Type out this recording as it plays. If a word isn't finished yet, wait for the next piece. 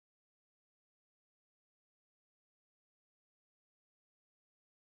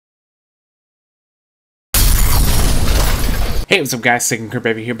Hey, what's up guys, Second Crib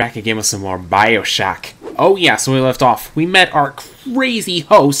Baby here, back again with some more Bioshock. Oh yeah, so we left off. We met our crazy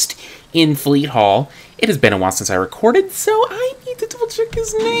host in Fleet Hall. It has been a while since I recorded, so I need to double check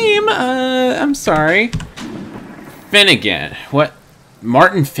his name. I'm sorry. Finnegan. What?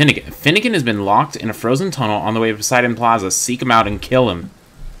 Martin Finnegan. Finnegan has been locked in a frozen tunnel on the way to Poseidon Plaza. Seek him out and kill him.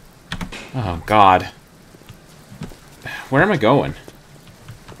 Oh god. Where am I going?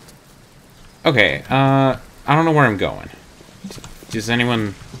 Okay, I don't know where I'm going. Does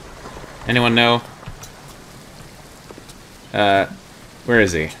anyone know? Where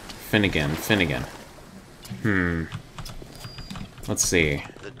is he? Finnegan. Let's see.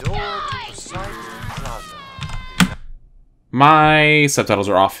 The door to Poseidon Plaza. My subtitles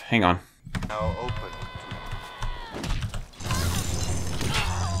are off. Hang on. Now open.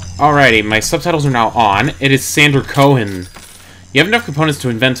 Alrighty, my subtitles are now on. It is Sandra Cohen. You have enough components to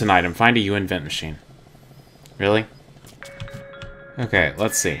invent an item. Find a U-invent machine. Really? Okay,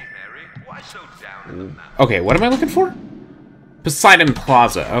 let's see. Okay, what am I looking for? Poseidon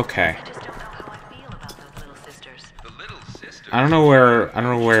Plaza. Okay. I don't know where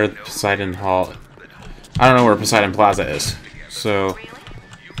Poseidon Hall. I don't know where Poseidon Plaza is. So,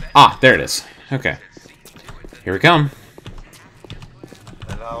 ah, there it is. Okay. Here we come.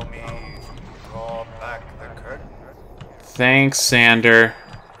 Allow me to draw back the curtain. Thanks, Sander.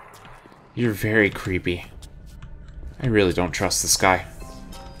 You're very creepy. I really don't trust this guy.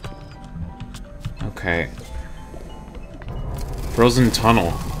 Okay. Frozen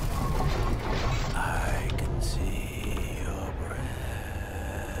tunnel. I can see your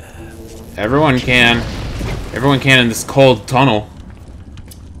breath. Everyone can. Everyone can in this cold tunnel.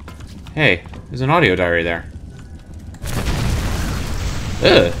 Hey, there's an audio diary there.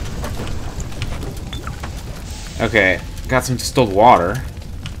 Ugh. Okay, got some distilled water.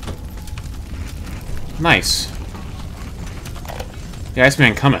 Nice. The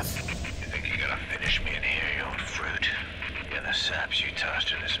Iceman cometh. You think you're gonna finish me in here, you old fruit? You're the saps you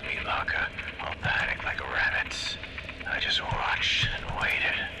tossed in this meat locker, all panicked like rabbits. I just watched and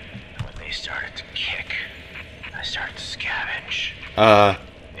waited. And when they started to kick, I started to scavenge.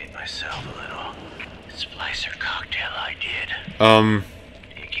 Made myself a little splicer cocktail, I did.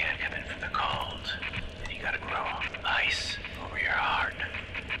 You can't come in from the cold. And you gotta grow ice over your heart.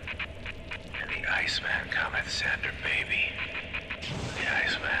 And the Iceman cometh, Sander, baby. The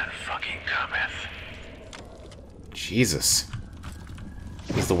Iceman fucking cometh. Jesus.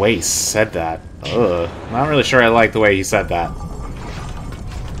 He's the way he said that. Ugh. Not really sure I like the way he said that.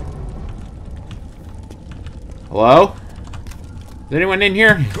 Hello? Is anyone in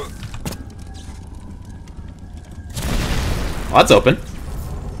here? Well, that's open.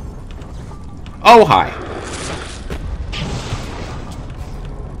 Oh, hi.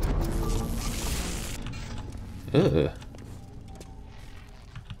 Ugh.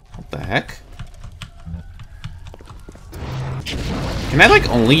 What the heck? Can I, like,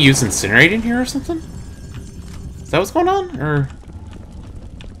 only use incinerate in here or something? Is that what's going on? Or...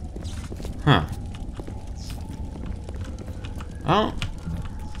 Huh. Oh.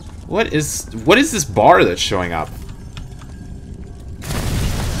 What is this bar that's showing up?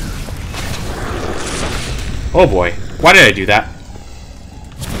 Oh boy. Why did I do that?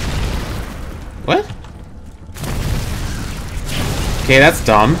 What? Okay, that's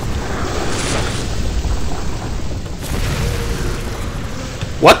dumb.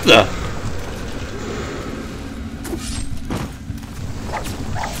 What the?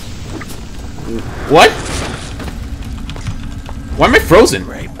 What? Why am I frozen?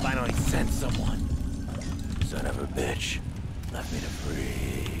 Ray finally sent someone. Son of a bitch. Left me to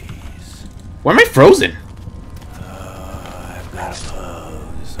freeze. Why am I frozen? I've got a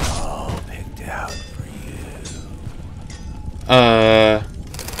pose all picked out for you.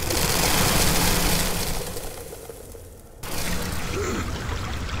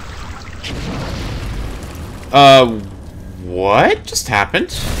 What just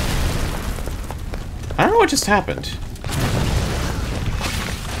happened? I don't know what just happened.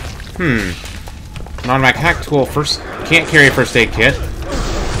 Non-mag hack tool first. Can't carry a first aid kit.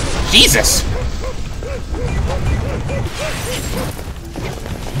 Jesus!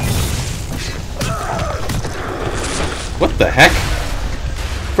 What the heck?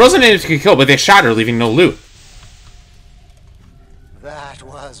 Frozen natives can kill, but they shot her, leaving no loot. That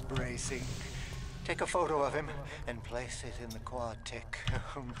was bracing. Take a photo of him and place it in the quad tick.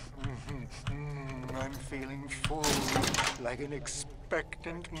 I'm feeling full, like an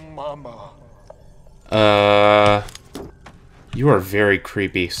expectant mama. You are very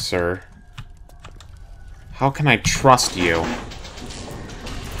creepy, sir. How can I trust you?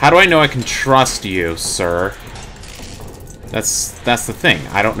 How do I know I can trust you, sir? That's the thing.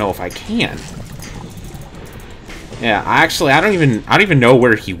 I don't know if I can. Yeah, I don't even know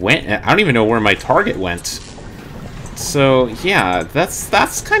where he went. I don't even know where my target went. So, yeah,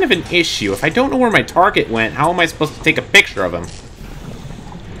 that's kind of an issue. If I don't know where my target went, how am I supposed to take a picture of him?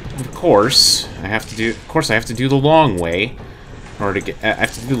 Of course, I have to do the long way in order to get I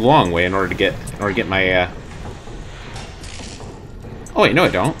have to do the long way in order to get my Oh wait, no I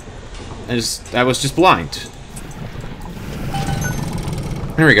don't. I was just blind.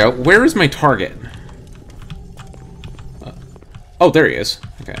 There we go. Where is my target? Oh, there he is.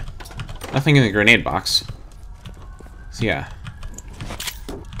 Okay. Nothing in the grenade box. So yeah.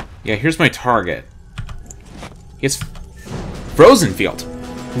 Yeah, here's my target. It's frozen field.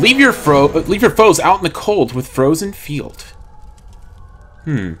 Leave your foes out in the cold with frozen field.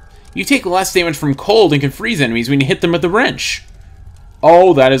 You take less damage from cold and can freeze enemies when you hit them with the wrench.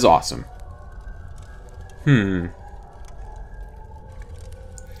 Oh, that is awesome.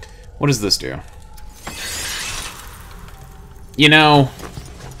 What does this do? You know...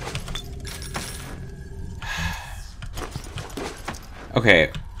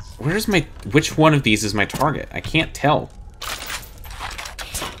 Okay, which one of these is my target? I can't tell.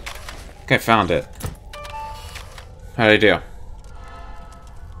 Okay, I found it. How did I do?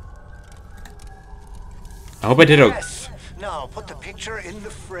 I hope I did okay. Yes. Now put the picture in the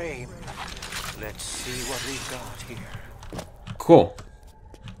frame. Let's see what we've got here. Cool.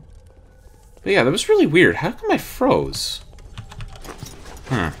 But yeah, that was really weird. How come I froze?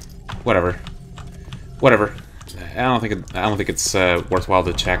 Whatever. Whatever. I don't think it's worthwhile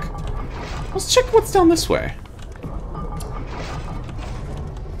to check. Let's check what's down this way.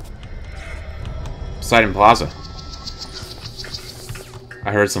 Poseidon Plaza.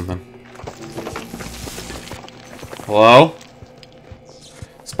 I heard something. Hello?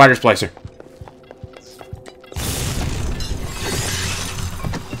 Spider Splicer.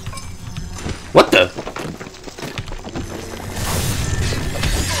 What the?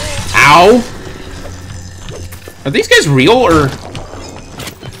 Ow! Are these guys real, or...?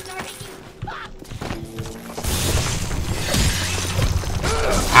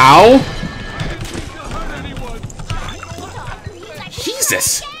 Ow!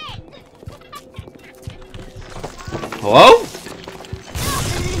 Jesus! Hello?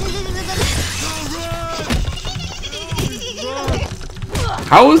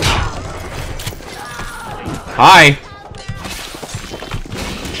 How is... Hi.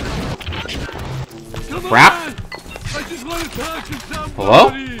 Crap. Hello?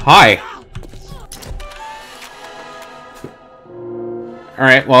 Hi.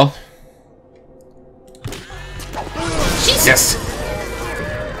 Alright, well. Jesus!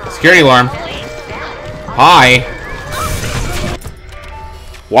 Security alarm. Hi.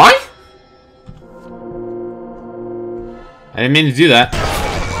 Why? I didn't mean to do that.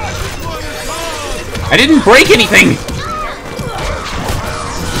 I didn't break anything!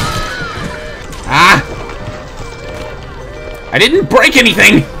 Ah! I didn't break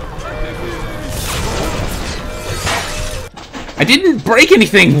anything! I didn't break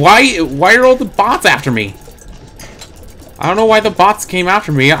anything! Why are all the bots after me? I don't know why the bots came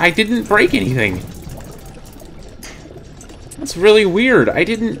after me. I didn't break anything. That's really weird. I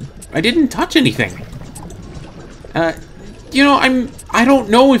didn't touch anything. You know, I don't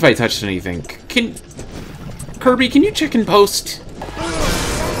know if I touched anything. Kirby, can you check in post?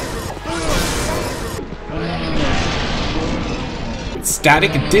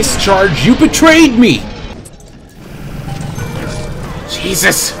 Static discharge, you betrayed me!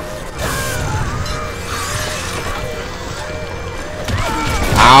 Jesus!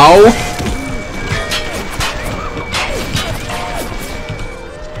 Ow!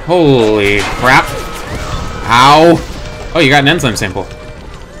 Holy crap. Ow! Oh, you got an enzyme sample.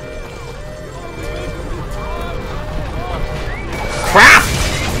 Crap!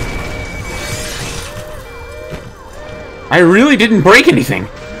 I really didn't break anything.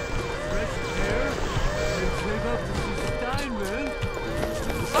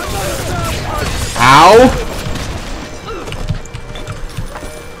 Ow!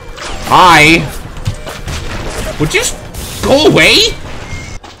 Hi! Would you go away?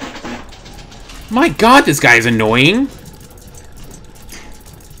 My god, this guy's annoying.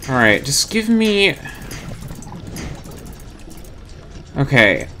 Alright, just give me...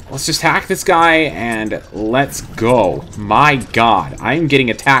 Okay, let's just hack this guy and let's go. My god, I'm getting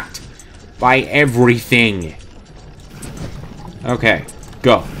attacked by everything. Okay,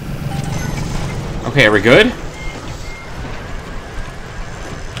 go. Okay, are we good?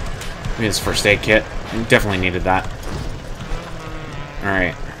 Give me this first aid kit. Definitely needed that.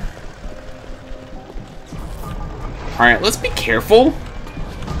 Alright. Alright, let's be careful.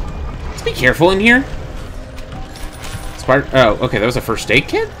 Let's be careful in here. Oh, okay, that was a first aid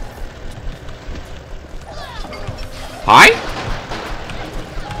kit? Hi?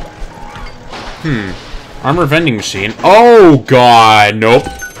 Armor vending machine. Oh, God, nope.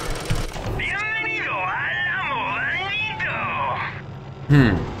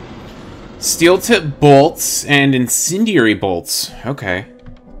 Steel tip bolts and incendiary bolts. Okay.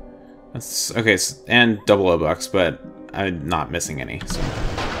 That's okay, and double O bucks, but I'm not missing any, so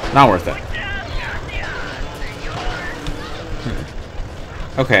not worth it.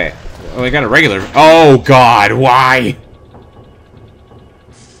 Okay. Well, I got a regular. Oh God, why?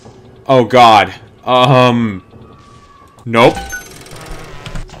 Oh God. Nope. Welcome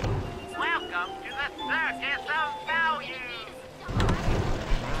to the circus of value.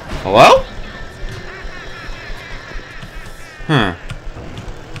 Hello? Huh.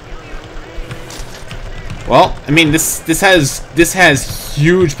 Well, I mean, this has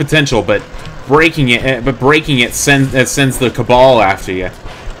huge potential, but breaking it sends the cabal after you.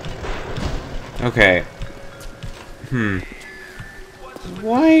 Okay.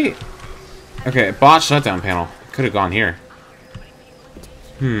 Why? Okay, bot shutdown panel. Could have gone here.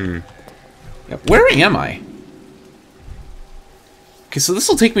 Where am I? Okay, so this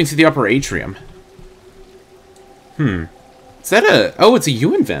will take me to the upper atrium. Is that a... Oh, it's a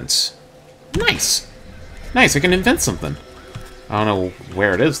U-invent. Nice. Nice, I can invent something. I don't know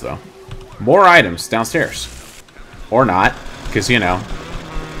where it is, though. More items downstairs. Or not, because, you know.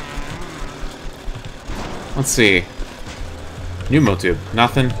 Let's see. Pneumotube.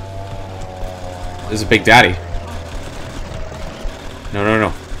 Nothing. This is a Big Daddy. No, no,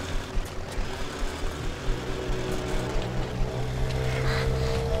 no.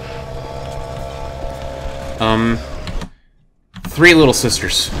 Three little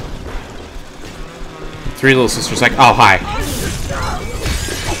sisters. Three little sisters like, oh, hi.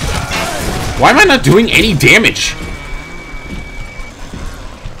 Why am I not doing any damage?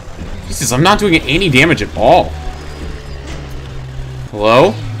 Jesus, I'm not doing any damage at all.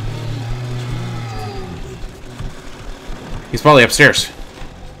 Hello? He's probably upstairs.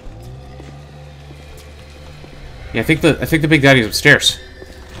 Yeah, I think the Big Daddy's upstairs.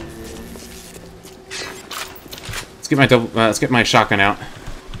 Let's get my shotgun out.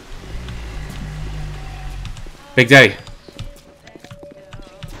 Big Daddy.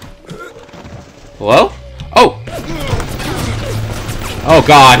 Hello? Oh! Oh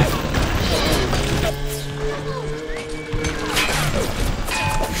God.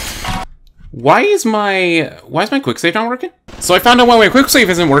 Why is my quick save not working? So I found out why my quick save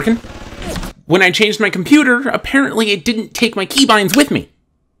isn't working. When I changed my computer, apparently it didn't take my keybinds with me.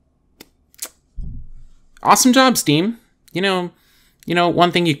 Awesome job, Steam. You know,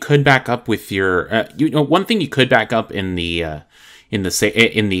 one thing you could back up with your, one thing you could back up in the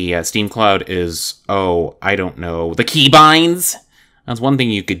Steam Cloud is, oh, I don't know, the keybinds. That's one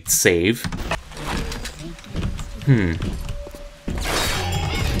thing you could save.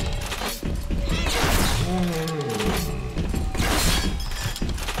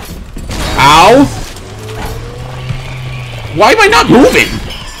 Ow! Why am I not moving?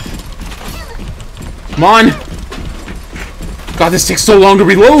 Come on! God, this takes so long to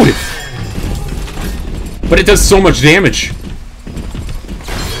reload! But it does so much damage.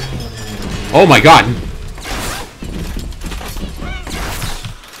 Oh my God.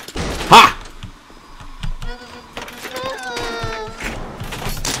 Ha!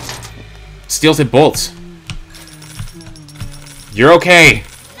 Steel tip bolts. You're okay.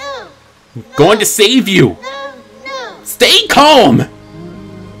 I'm going to save you. Stay calm!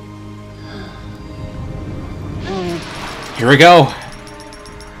 Here we go.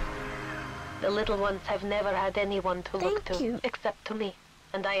 The little ones have never had anyone to look to, except to me,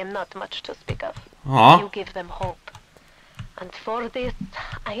 and I am not much to speak of. Aww. You give them hope. And for this,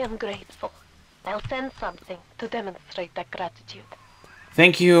 I am grateful. I'll send something to demonstrate that gratitude.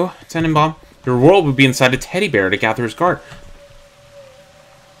 Thank you, Tenenbaum. Your world would be inside a teddy bear to gather his guard.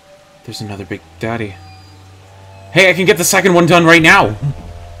 There's another Big Daddy. Hey, I can get the second one done right now.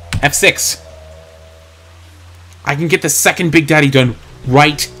 F6. I can get the second Big Daddy done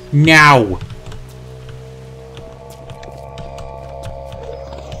right now.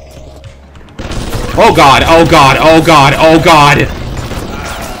 Oh God, oh God, oh God, oh God.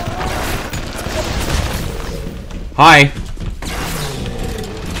 Hi.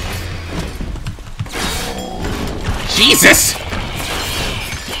 Jesus!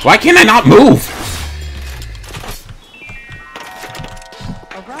 Why can I not move?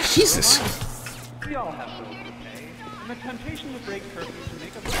 Jesus. We all have bills to pay, and the temptation to break curfew to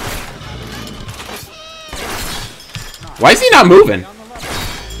make Why is he not moving?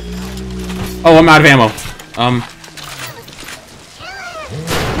 Oh, I'm out of ammo.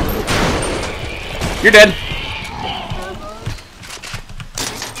 You're dead.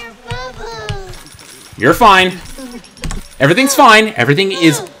 You're fine. Everything's fine. Everything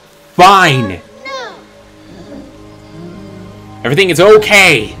is fine. Everything is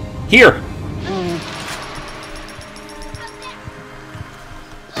okay. Here.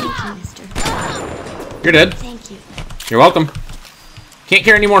 You're dead. Thank you. You're welcome. Can't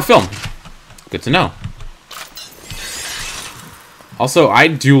carry any more film. Good to know. Also, I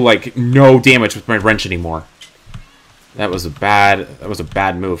do like no damage with my wrench anymore. That was a bad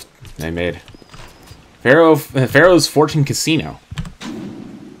move I made. Pharaoh's Fortune Casino. Oh,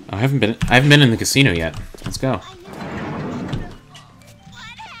 I haven't been in the casino yet. Let's go. What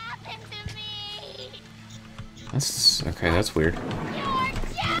happened to me? That's okay. That's weird.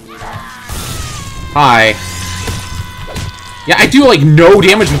 Hi. Yeah, I do like no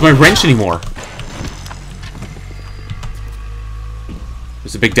damage with my wrench anymore.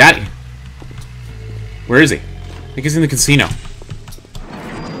 There's a Big Daddy. Where is he? I think he's in the casino.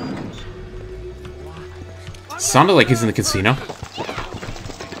 Sounded like he's in the casino.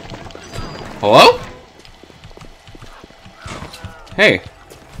 Hello? Hey.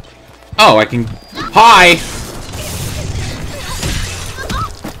 Oh, I can... Hi!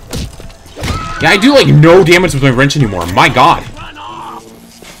 Yeah, I do like no damage with my wrench anymore. My god.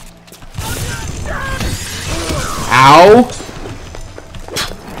 Ow!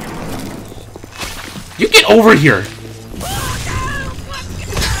 You get over here!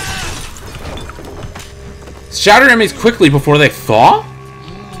 Shatter enemies quickly before they thaw?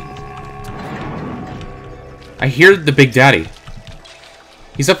 I hear the Big Daddy.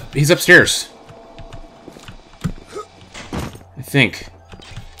 He's upstairs. I think.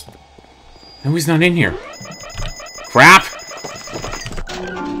 No, he's not in here. Crap!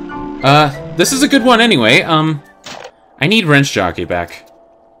 This is a good one anyway. I need Wrench Jockey back.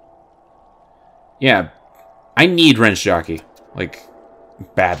 Yeah, I need Wrench Jockey. Like,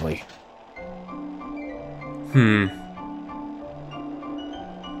 badly.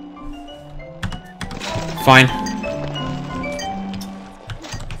 Fine.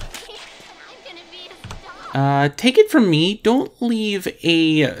 Take it from me. Don't leave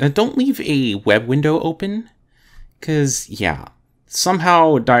a web window open, cause yeah,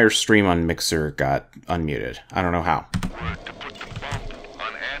 somehow Dire's stream on Mixer got unmuted. I don't know how. Word to put the bump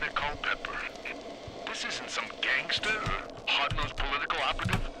on Anna Culpepper. This isn't some gangster or hard-nosed political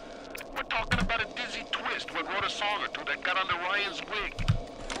operative. We're talking about a dizzy twist what wrote a song or two that got under Ryan's wig.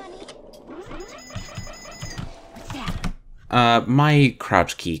 My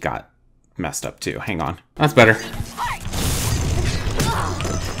crouch key got messed up too. Hang on. That's better.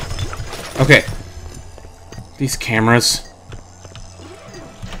 Okay. These cameras.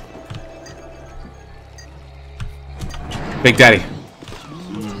 Big Daddy.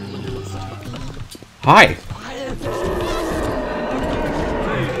 Hi.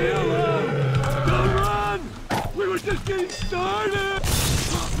 We were just getting started.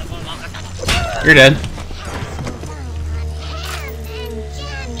 You're dead.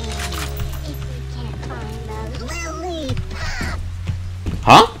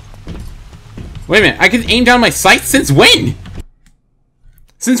 Huh? Wait a minute, I can aim down my sights? Since when?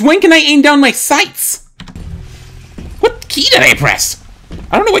 Since when can I aim down my sights? What key did I press?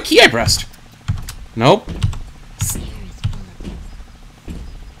 I don't know what key I pressed. Nope.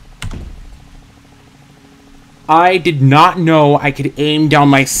 I did not know I could aim down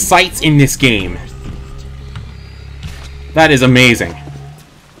my sights in this game. That is amazing.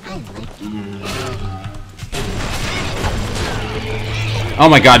 Oh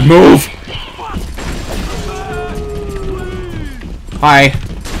my god, move! Hi.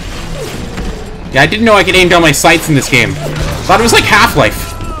 Yeah, I didn't know I could aim down my sights in this game. Thought it was like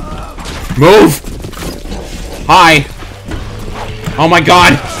Half-Life. Move! Hi. Oh my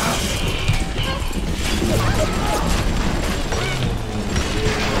god!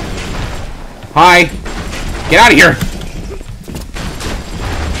 Hi. Get out of here!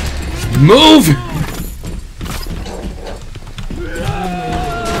 Move!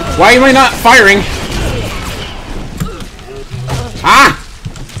 Why am I not firing? Ah!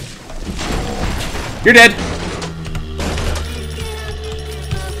 You're dead.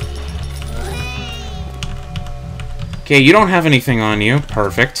 Okay, you don't have anything on you.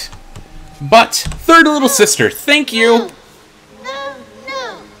 Perfect. But, third little sister, thank you!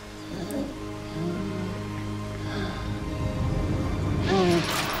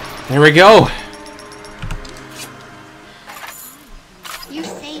 There we go. You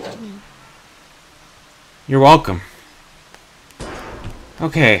saved me. You're welcome.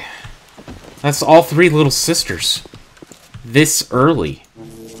 Okay. That's all 3 little sisters. This early.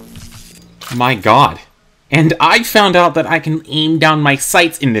 My god. And I found out that I can aim down my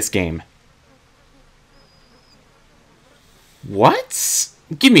sights in this game. What?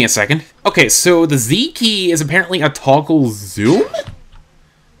 Give me a second. Okay, so the Z key is apparently a toggle zoom?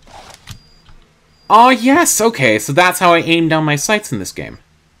 Oh, yes, okay, so that's how I aim down my sights in this game.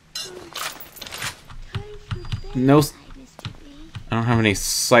 No... I don't have any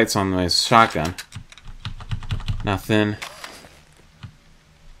sights on my shotgun. Nothing.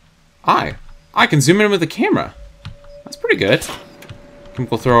 I can zoom in with the camera. That's pretty good.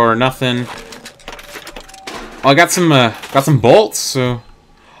 Chemical thrower, nothing. Oh, I got some bolts, so...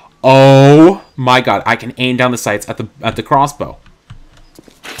 Oh my god, I can aim down the sights at the crossbow.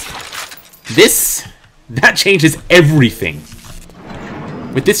 That changes everything.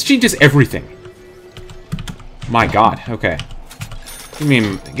 But this changes everything. My god, okay.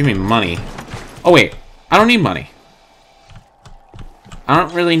 Give me money. Oh wait, I don't need money. I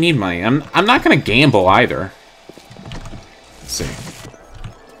don't really need money. I'm not gonna gamble either. Let's see.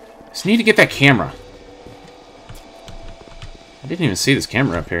 Just need to get that camera. I didn't even see this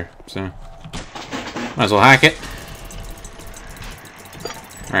camera up here, so might as well hack it.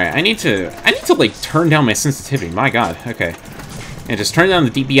 Alright, I need to like turn down my sensitivity. My god, okay. And just turn down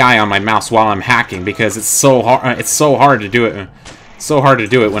the DPI on my mouse while I'm hacking because it's so hard. It's so hard to do it. So hard to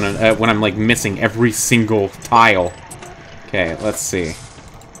do it when I'm like missing every single tile. Okay, let's see.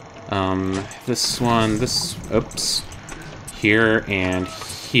 This one, oops. Here and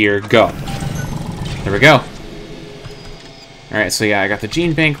here, go. There we go. Alright, so yeah, I got the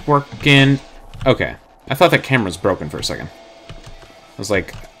gene bank working. Okay. I thought that camera was broken for a second. I was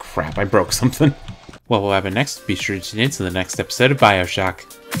like, crap, I broke something. What will happen next? Be sure to tune in to the next episode of Bioshock.